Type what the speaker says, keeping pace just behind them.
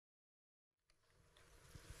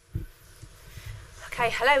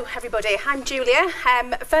Okay, hello everybody. I'm Julia.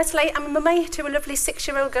 Firstly, I'm a mummy to a lovely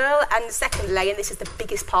 6-year-old girl, and secondly, and this is the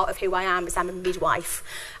biggest part of who I am, is I'm a midwife.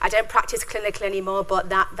 I don't practice clinically anymore, but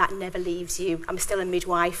that never leaves you. I'm still a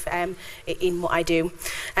midwife in what I do.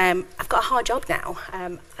 I've got a hard job now.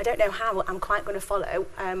 I don't know how I'm quite going to follow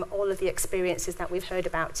all of the experiences that we've heard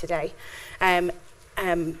about today.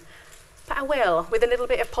 But I will, with a little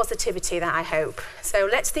bit of positivity that I hope. So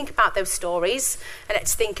let's think about those stories, and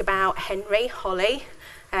let's think about Henry, Holly,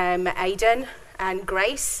 Aidan and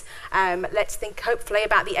Grace. Let's think hopefully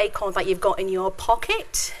about the acorn that you've got in your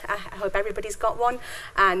pocket. I hope everybody's got one,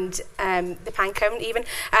 and the pancone even.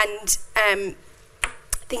 And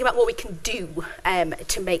think about what we can do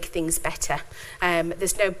to make things better.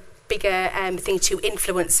 There's no bigger thing to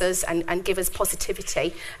influence us and give us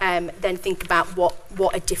positivity, then think about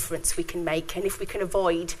what a difference we can make. And if we can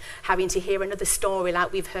avoid having to hear another story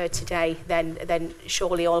like we've heard today, then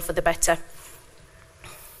surely all for the better.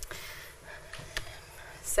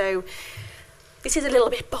 So this is a little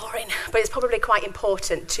bit boring, but it's probably quite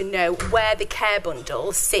important to know where the care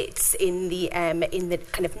bundle sits in the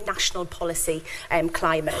kind of national policy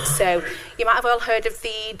climate. So you might have all heard of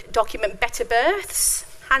the document Better Births.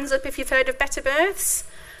 Hands up if you've heard of Better Births.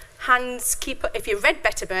 Hands keep up. If you've read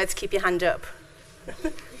Better Births, keep your hand up.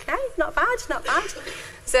 Okay, not bad, not bad.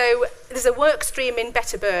 So there's a work stream in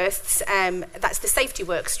Better Births, that's the safety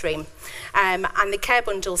work stream, and the care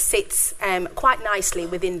bundle sits quite nicely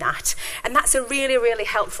within that. And that's a really, really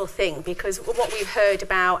helpful thing, because what we've heard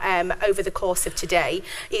about over the course of today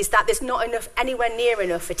is that there's not anywhere near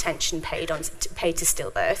enough attention paid to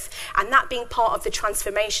stillbirth, and that being part of the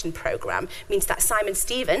transformation programme means that Simon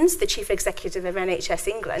Stevens, the Chief Executive of NHS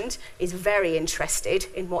England, is very interested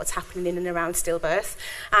in what's happening in and around stillbirth,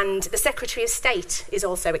 and the Secretary of State is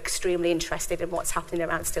also extremely interested in what's happening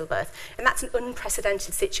around stillbirth. And that's an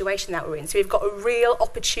unprecedented situation that we're in. So we've got a real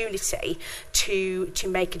opportunity to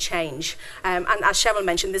make a change. And as Cheryl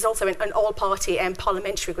mentioned, there's also an all-party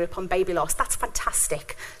parliamentary group on baby loss. That's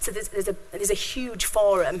fantastic. So there's a huge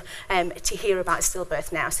forum to hear about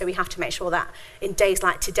stillbirth now. So we have to make sure that in days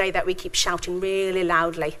like today that we keep shouting really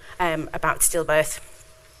loudly about stillbirth.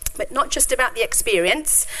 But not just about the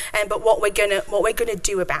experience, but what we're gonna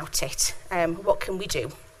do about it. What can we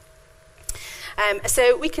do?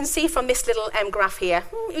 So we can see from this little graph here,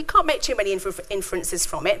 we can't make too many inferences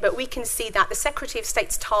from it, but we can see that the Secretary of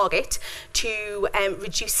State's target to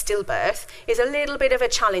reduce stillbirth is a little bit of a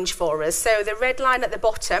challenge for us. So the red line at the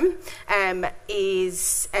bottom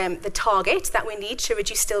is the target that we need to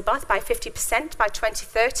reduce stillbirth by 50% by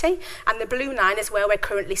 2030, and the blue line is where we're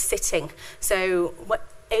currently sitting. So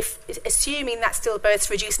assuming that stillbirth's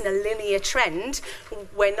reducing a linear trend,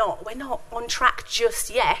 we're not on track just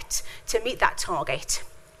yet to meet that target.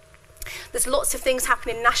 There's lots of things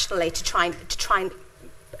happening nationally to try and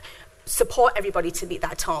support everybody to meet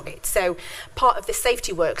that target. So part of the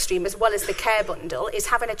safety work stream, as well as the care bundle, is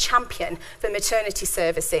having a champion for maternity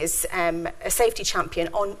services, a safety champion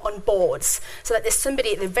on boards, so that there's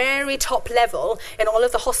somebody at the very top level in all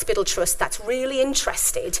of the hospital trusts that's really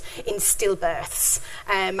interested in stillbirths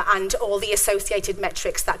and all the associated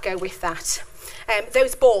metrics that go with that.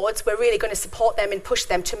 Those boards, we're really going to support them and push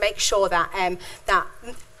them to make sure that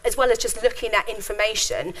as well as just looking at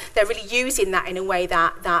information, they're really using that in a way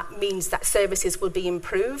that means that services will be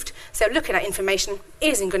improved. So looking at information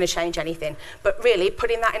isn't going to change anything, but really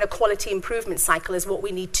putting that in a quality improvement cycle is what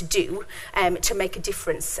we need to do to make a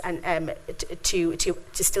difference and to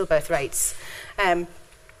stillbirth rates.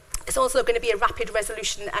 There's also going to be a rapid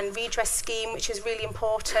resolution and redress scheme, which is really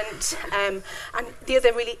important. And the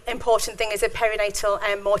other really important thing is a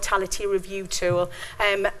perinatal mortality review tool.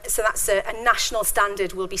 So that's a national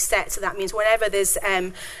standard will be set. So that means whenever there's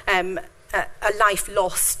a life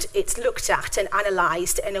lost, it's looked at and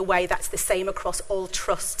analysed in a way that's the same across all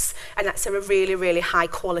trusts. And that's a really, really high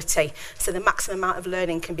quality. So the maximum amount of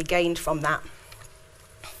learning can be gained from that.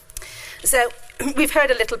 So we've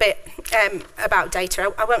heard a little bit about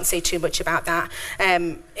data. I won't say too much about that,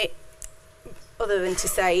 other than to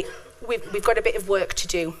say we've got a bit of work to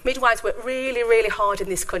do. Midwives work really, really hard in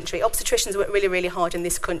this country. Obstetricians work really, really hard in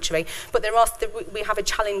this country. But we have a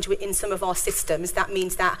challenge in some of our systems. That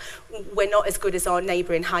means that we're not as good as our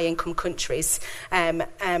neighbouring high-income countries.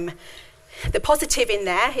 The positive in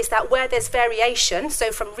there is that where there's variation,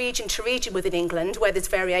 so from region to region within England, where there's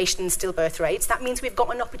variation in stillbirth rates, that means we've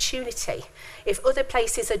got an opportunity. If other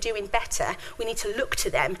places are doing better, we need to look to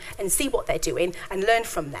them and see what they're doing and learn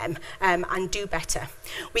from them and do better.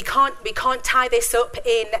 We can't tie this up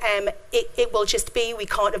in it will just be, we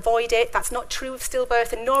can't avoid it. That's not true of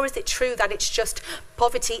stillbirth, and nor is it true that it's just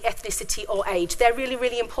poverty, ethnicity or age. They're really,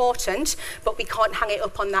 really important, but we can't hang it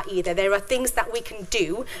up on that either. There are things that we can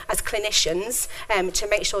do as clinicians to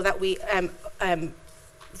make sure that we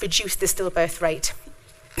reduce the stillbirth rate.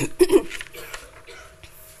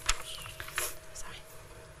 Sorry.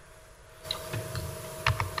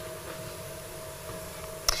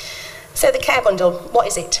 So the care bundle, what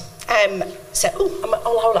is it? I'm a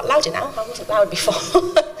whole lot louder now. I wasn't loud before.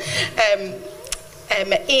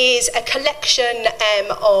 Is a collection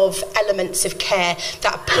of elements of care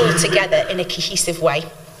that are pulled together in a cohesive way.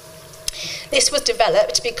 This was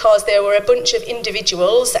developed because there were a bunch of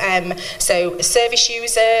individuals, so service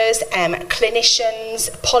users,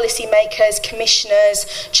 clinicians, policymakers,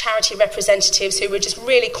 commissioners, charity representatives who were just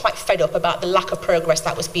really quite fed up about the lack of progress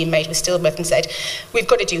that was being made with stillbirth and said, we've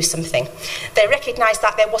got to do something. They recognised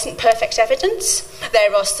that there wasn't perfect evidence.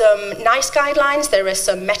 There are some nice guidelines, there are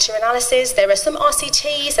some meta-analyses, there are some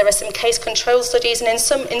RCTs, there are some case control studies, and in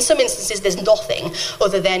some instances there's nothing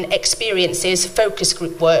other than experiences, focus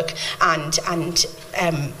group work, and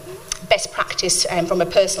best practice from a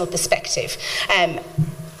personal perspective.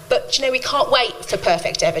 But, we can't wait for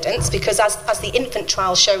perfect evidence because as the infant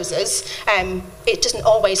trial shows us, it doesn't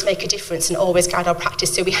always make a difference and always guide our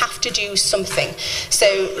practice. So we have to do something.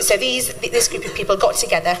 So this group of people got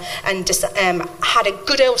together and just had a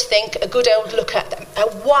good old think, a good old look at a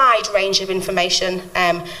wide range of information,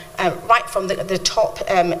 right from the top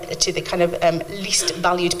to the kind of least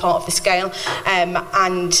valued part of the scale,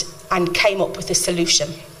 and came up with a solution.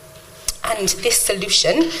 And this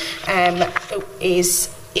solution is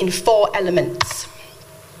in 4 elements.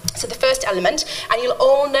 So the first element, and you'll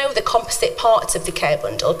all know the composite parts of the care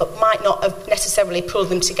bundle, but might not have necessarily pulled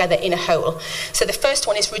them together in a whole. So the first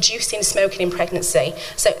one is reducing smoking in pregnancy.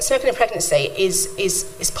 So smoking in pregnancy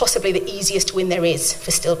is possibly the easiest win there is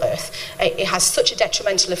for stillbirth. It has such a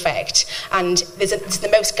detrimental effect, and there's the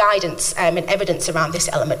most guidance and evidence around this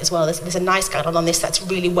element as well. There's a nice guideline on this that's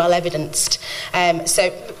really well evidenced.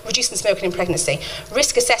 So reducing smoking in pregnancy,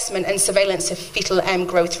 risk assessment and surveillance of fetal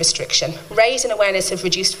growth restriction, raise an awareness of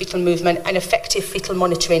reduced fetal movement and effective fetal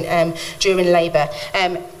monitoring during labour.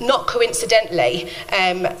 Not coincidentally,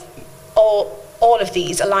 all of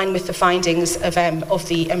these align with the findings of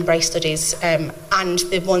the Embrace studies and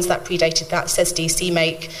the ones that predated that, says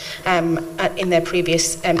CMake, in their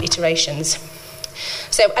previous iterations.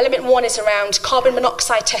 So element 1 is around carbon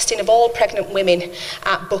monoxide testing of all pregnant women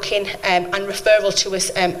at booking and referral to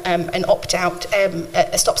an opt-out,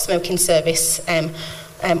 a stop smoking service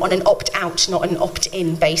on an opt-out, not an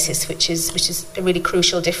opt-in basis, which is a really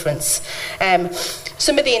crucial difference.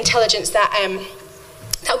 Some of the intelligence that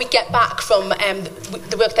we get back from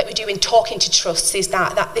the work that we do in talking to trusts is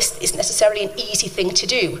that this isn't necessarily an easy thing to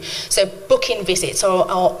do. So booking visits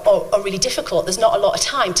are really difficult. There's not a lot of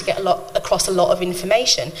time to get across a lot of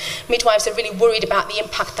information. Midwives are really worried about the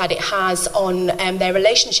impact that it has on their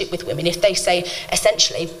relationship with women if they say,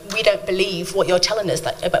 essentially, we don't believe what you're telling us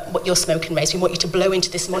about what your smoking rates. We want you to blow into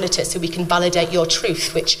this monitor so we can validate your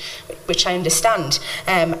truth, which I understand.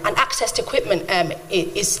 And access to equipment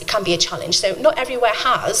can be a challenge. So not everywhere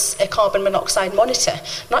has a carbon monoxide monitor.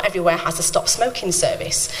 Not everywhere has a stop smoking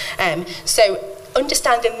service. So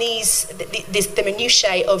understanding the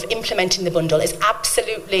minutiae of implementing the bundle is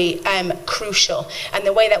absolutely crucial. And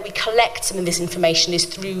the way that we collect some of this information is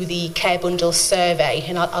through the care bundle survey.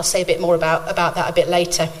 And I'll say a bit more about that a bit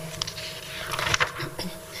later.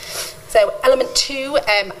 So element 2,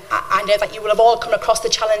 I know that you will have all come across the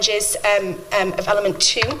challenges of element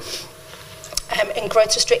 2. In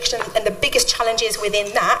growth restriction, and the biggest challenges within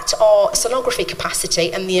that are sonography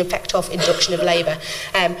capacity and the effect of induction of labour.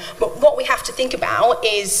 But what we have to think about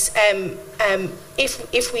is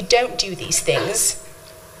if we don't do these things,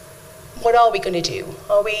 what are we going to do?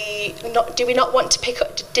 Do we not want to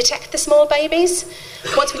detect the small babies?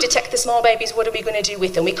 Once we detect the small babies, what are we going to do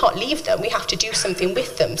with them? We can't leave them. We have to do something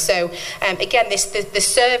with them. So again, the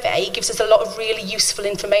survey gives us a lot of really useful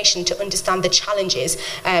information to understand the challenges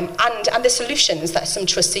and the solutions that some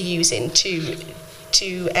trusts are using to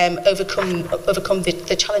overcome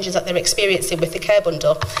the challenges that they're experiencing with the care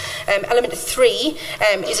bundle. Element 3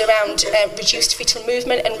 is around reduced fetal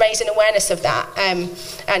movement and raising awareness of that. And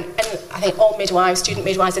I think all midwives, student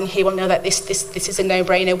midwives in here will know that this is a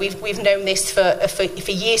no-brainer. We've known this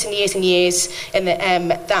for years and years and years, and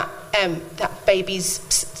that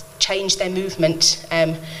babies change their movement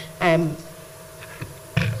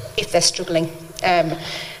if they're struggling.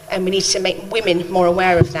 And we need to make women more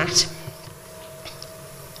aware of that.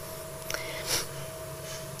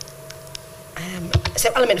 So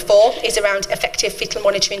element 4 is around effective fetal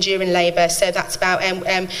monitoring during labour. So that's about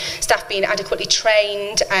staff being adequately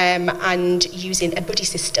trained and using a buddy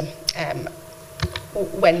system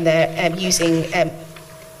when they're using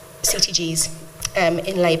CTGs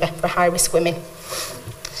in labour for high-risk women.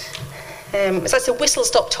 So that's a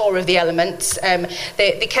whistle-stop tour of the elements.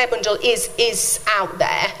 The care bundle is out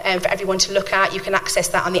there for everyone to look at. You can access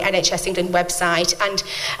that on the NHS England website, and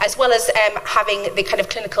as well as having the kind of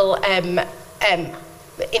clinical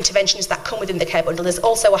interventions that come within the care bundle, there's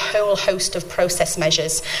also a whole host of process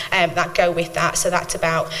measures that go with that. So that's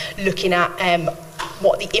about looking at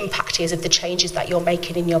what the impact is of the changes that you're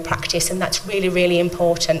making in your practice, and that's really, really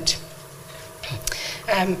important.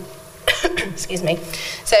 Excuse me.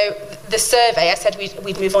 So the survey, I said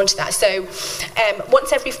we'd move on to that. So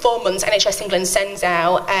once every 4 months, NHS England sends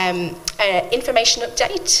out an information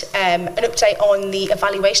update, an update on the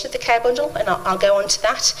evaluation of the care bundle, and I'll go on to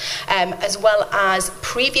that, as well as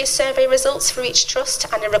previous survey results for each trust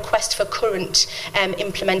and a request for current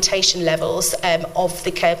implementation levels of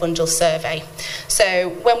the care bundle survey. So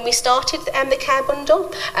when we started the care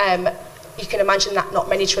bundle, you can imagine that not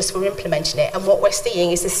many trusts were implementing it, and what we're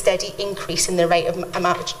seeing is a steady increase in the rate of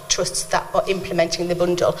amount of trusts that are implementing the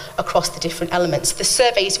bundle across the different elements. The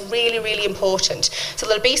survey is really, really important. So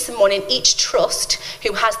there'll be someone in each trust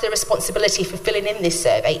who has the responsibility for filling in this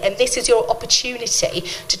survey, and this is your opportunity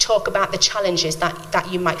to talk about the challenges that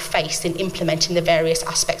you might face in implementing the various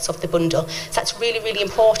aspects of the bundle. So that's really, really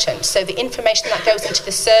important. So the information that goes into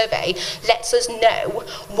the survey lets us know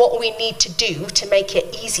what we need to do to make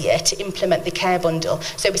it easier to implement the care bundle.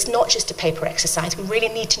 So it's not just a paper exercise. We really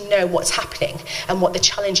need to know what's happening and what the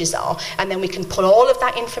challenges are, and then we can put all of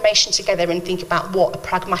that information together and think about what a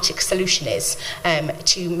pragmatic solution is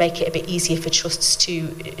to make it a bit easier for trusts to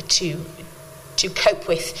cope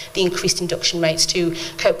with the increased induction rates, to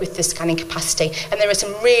cope with the scanning capacity. And there are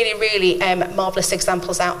some really, really marvellous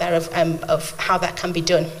examples out there of how that can be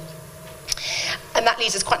done. And that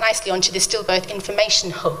leads us quite nicely onto the Stillbirth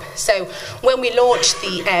Information Hub. So when we launched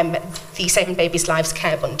the Saving Babies' Lives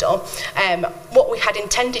Care Bundle, what we had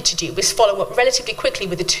intended to do was follow up relatively quickly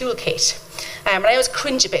with a toolkit. And I always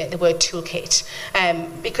cringe a bit at the word toolkit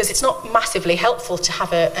because it's not massively helpful to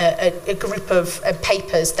have a group of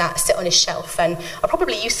papers that sit on a shelf and are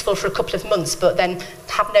probably useful for a couple of months, but then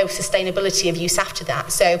have no sustainability of use after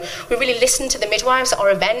that. So we really listened to the midwives at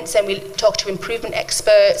our events, and we talked to improvement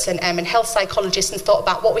experts and health psychologists and thought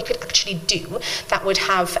about what we could actually do that would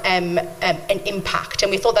have an impact.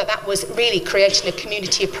 And we thought that was really creating a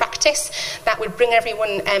community of practice that would bring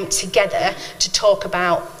everyone together to talk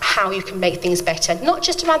about how you can make things better, not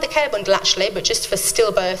just around the care bundle actually, but just for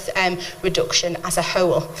stillbirth reduction as a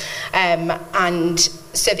whole. And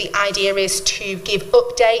so the idea is to give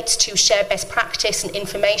updates, to share best practice and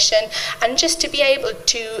information, and just to be able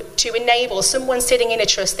to enable someone sitting in a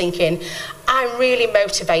trust thinking, I'm really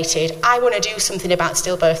motivated, I want to do something about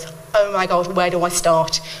stillbirth. Oh my God, where do I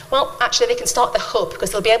start? Well, actually they can start the hub,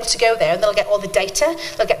 because they'll be able to go there and they'll get all the data,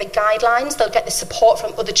 they'll get the guidelines, they'll get the support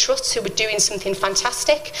from other trusts who are doing something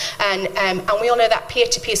fantastic, and we all know that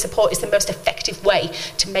peer-to-peer support is the most effective way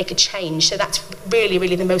to make a change. So that's really,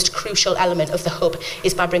 really the most crucial element of the hub,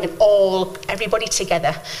 is by bringing everybody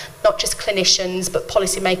together, not just clinicians, but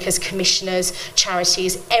policymakers, commissioners,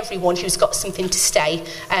 charities, everyone who's got something to say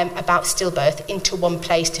about stillbirth into one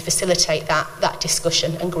place to facilitate that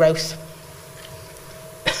discussion and growth.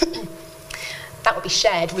 That will be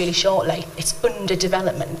shared really shortly. It's under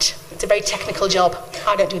development. It's a very technical job.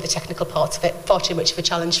 I don't do the technical parts of it, far too much of a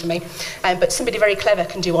challenge for me. But somebody very clever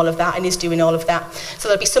can do all of that and is doing all of that. So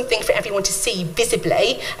there'll be something for everyone to see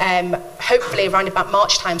visibly, hopefully around about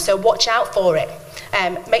March time, so watch out for it.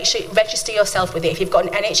 Make sure you register yourself with it. If you've got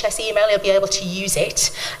an NHS email, you'll be able to use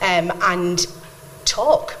it and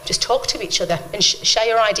just talk to each other and share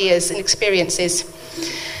your ideas and experiences.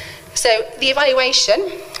 So the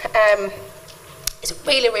evaluation is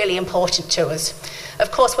really, really important to us.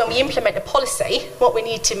 Of course, when we implement a policy, what we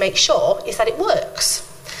need to make sure is that it works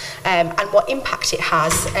and what impact it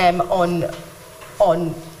has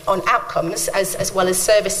on outcomes as well as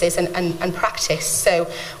services and practice. So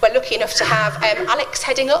we're lucky enough to have Alex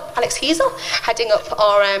Heasel heading up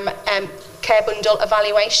our care bundle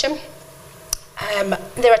evaluation.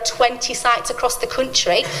 There are 20 sites across the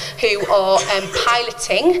country who are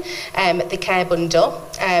piloting the care bundle.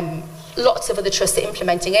 Lots of other trusts are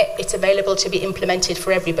implementing it. It's available to be implemented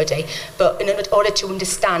for everybody. But in order to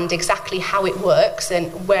understand exactly how it works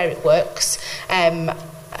and where it works,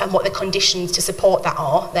 and what the conditions to support that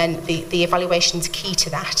are, then the evaluation's key to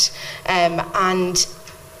that.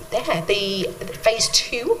 The phase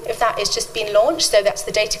 2 of that is just being launched, so that's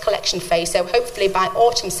the data collection phase. So hopefully by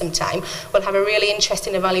autumn sometime, we'll have a really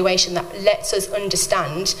interesting evaluation that lets us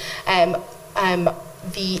understand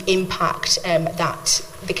the impact that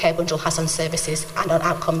the care bundle has on services and on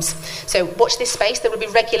outcomes. So watch this space. There will be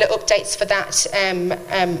regular updates for that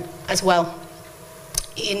as well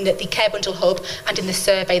in the care bundle hub and in the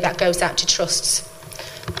survey that goes out to trusts.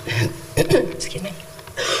 Excuse me.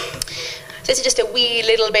 So this is just a wee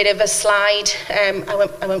little bit of a slide.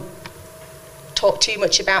 I won't talk too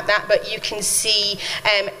much about that, but you can see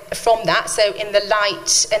from that, so in the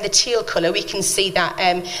light and the teal colour, we can see that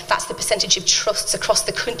that's the percentage of trusts across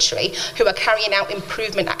the country who are carrying out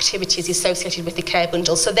improvement activities associated with the care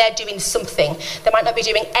bundle. So they're doing something. They might not be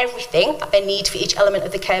doing everything that they need for each element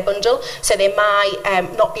of the care bundle, so they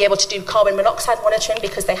might not be able to do carbon monoxide monitoring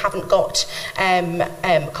because they haven't got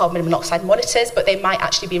carbon monoxide monitors, but they might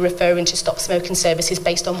actually be referring to stop smoking services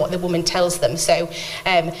based on what the woman tells them. So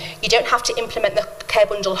you don't have to implement the care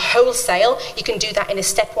bundle wholesale. You can do that in a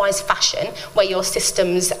stepwise fashion where your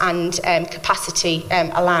systems and capacity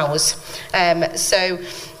allows. So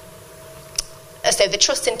the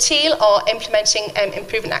trusts in teal are implementing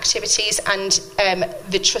improvement activities, and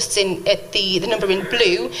the trusts in the number in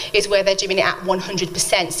blue is where they're doing it at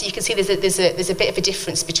 100%. So you can see there's a bit of a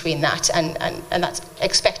difference between that, and that's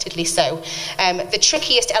expectedly so. The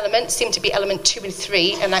trickiest elements seem to be element 2 and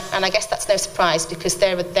 3, and I guess that's no surprise because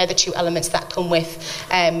they're the two elements that come with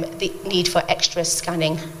the need for extra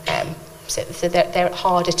scanning. So they're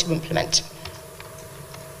harder to implement.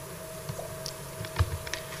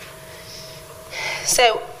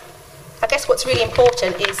 So I guess what's really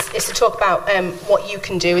important is to talk about what you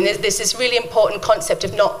can do. And there's this really important concept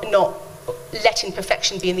of not letting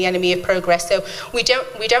perfection be the enemy of progress. So we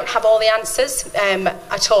don't have all the answers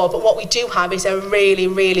at all, but what we do have is a really,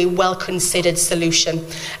 really well-considered solution.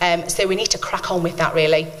 So we need to crack on with that,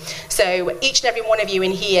 really. So each and every one of you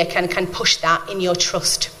in here can push that in your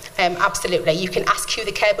trust. Absolutely. You can ask who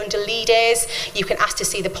the care bundle lead is. You can ask to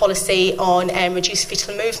see the policy on reduced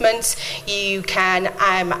fetal movements. You can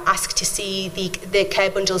ask to see the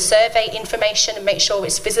care bundle survey information and make sure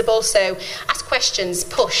it's visible. So ask questions,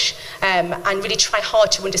 push, and really try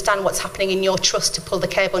hard to understand what's happening in your trust to pull the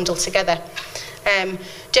care bundle together.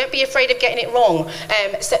 Don't be afraid of getting it wrong.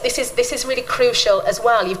 So this is really crucial as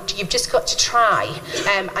well. You've just got to try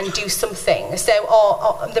and do something. So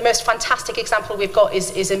the most fantastic example we've got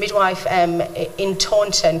is a midwife in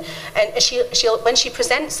Taunton, and she'll when she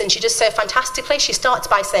presents, and she does so fantastically, she starts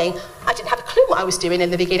by saying, I didn't have a clue what I was doing in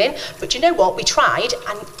the beginning, but you know what, we tried,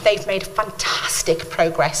 and they've made fantastic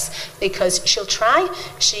progress because she'll try,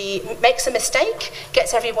 she makes a mistake,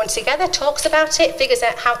 gets everyone together, talks about it, figures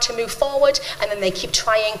out how to move forward, and then they keep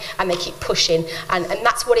trying and they keep pushing, and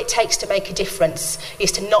that's what it takes to make a difference,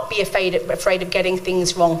 is to not be afraid of getting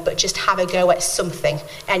things wrong, but just have a go at something,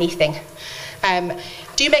 anything.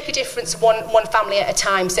 Do make a difference one family at a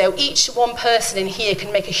time. So each one person in here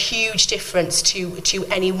can make a huge difference to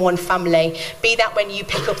any one family. Be that when you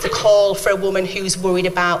pick up the call for a woman who's worried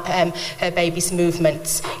about her baby's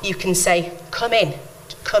movements, you can say, come in.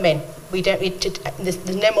 We don't need to, there's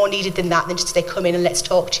no more needed than that, than just to say, come in and let's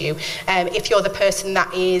talk to you. If you're the person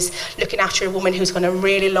that is looking after a woman who's got a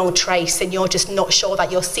really long trace and you're just not sure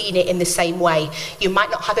that you're seeing it in the same way, you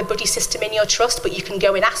might not have a buddy system in your trust, but you can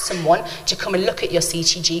go and ask someone to come and look at your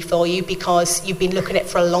CTG for you because you've been looking at it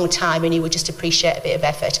for a long time and you would just appreciate a bit of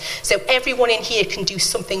effort. So everyone in here can do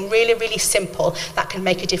something really, really simple that can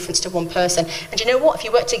make a difference to one person. And you know what? If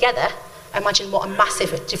you work together, imagine what a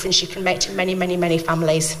massive difference you can make to many, many, many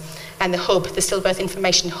families. And the hub, the Stillbirth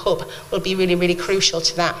Information Hub, will be really, really crucial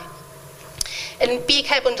to that. And be a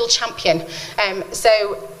care bundle champion.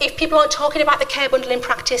 So if people aren't talking about the care bundle in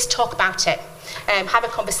practice, talk about it. have a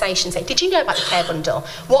conversation, say, did you know about the care bundle?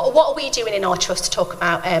 What are we doing in our trust to talk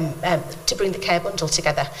about, to bring the care bundle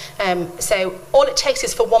together? So all it takes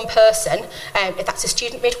is for one person, if that's a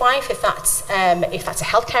student midwife, if that's a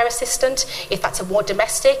healthcare assistant, if that's a ward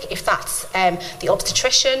domestic, if that's the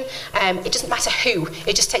obstetrician, it doesn't matter who,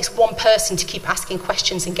 it just takes one person to keep asking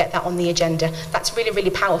questions and get that on the agenda. That's really, really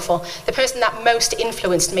powerful. The person that most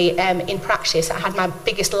influenced me in practice, I had my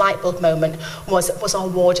biggest light bulb moment, was our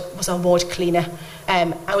ward cleaner.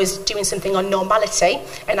 I was doing something on normality,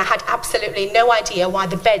 and I had absolutely no idea why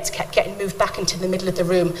the beds kept getting moved back into the middle of the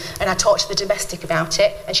room, and I talked to the domestic about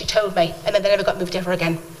it, and she told me, and then they never got moved ever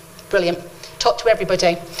again. Brilliant. Talk to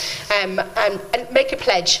everybody. And make a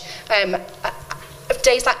pledge.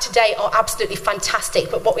 Days like today are absolutely fantastic,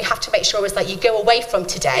 but what we have to make sure is that you go away from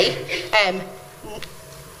today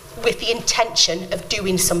with the intention of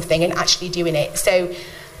doing something and actually doing it. So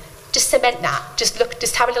just cement that.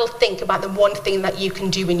 Just have a little think about the one thing that you can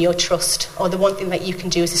do in your trust, or the one thing that you can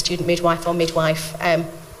do as a student midwife or midwife.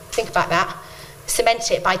 Think about that. Cement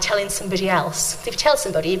it by telling somebody else. If you tell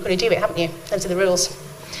somebody, you've got to do it, haven't you? Those are the rules.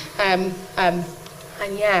 And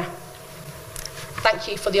yeah, thank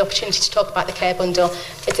you for the opportunity to talk about the care bundle.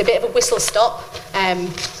 It's a bit of a whistle stop.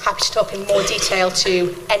 Happy to talk in more detail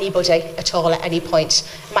to anybody at all at any point.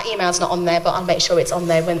 My email's not on there, but I'll make sure it's on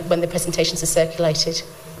there when the presentations are circulated.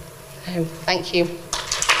 Thank you.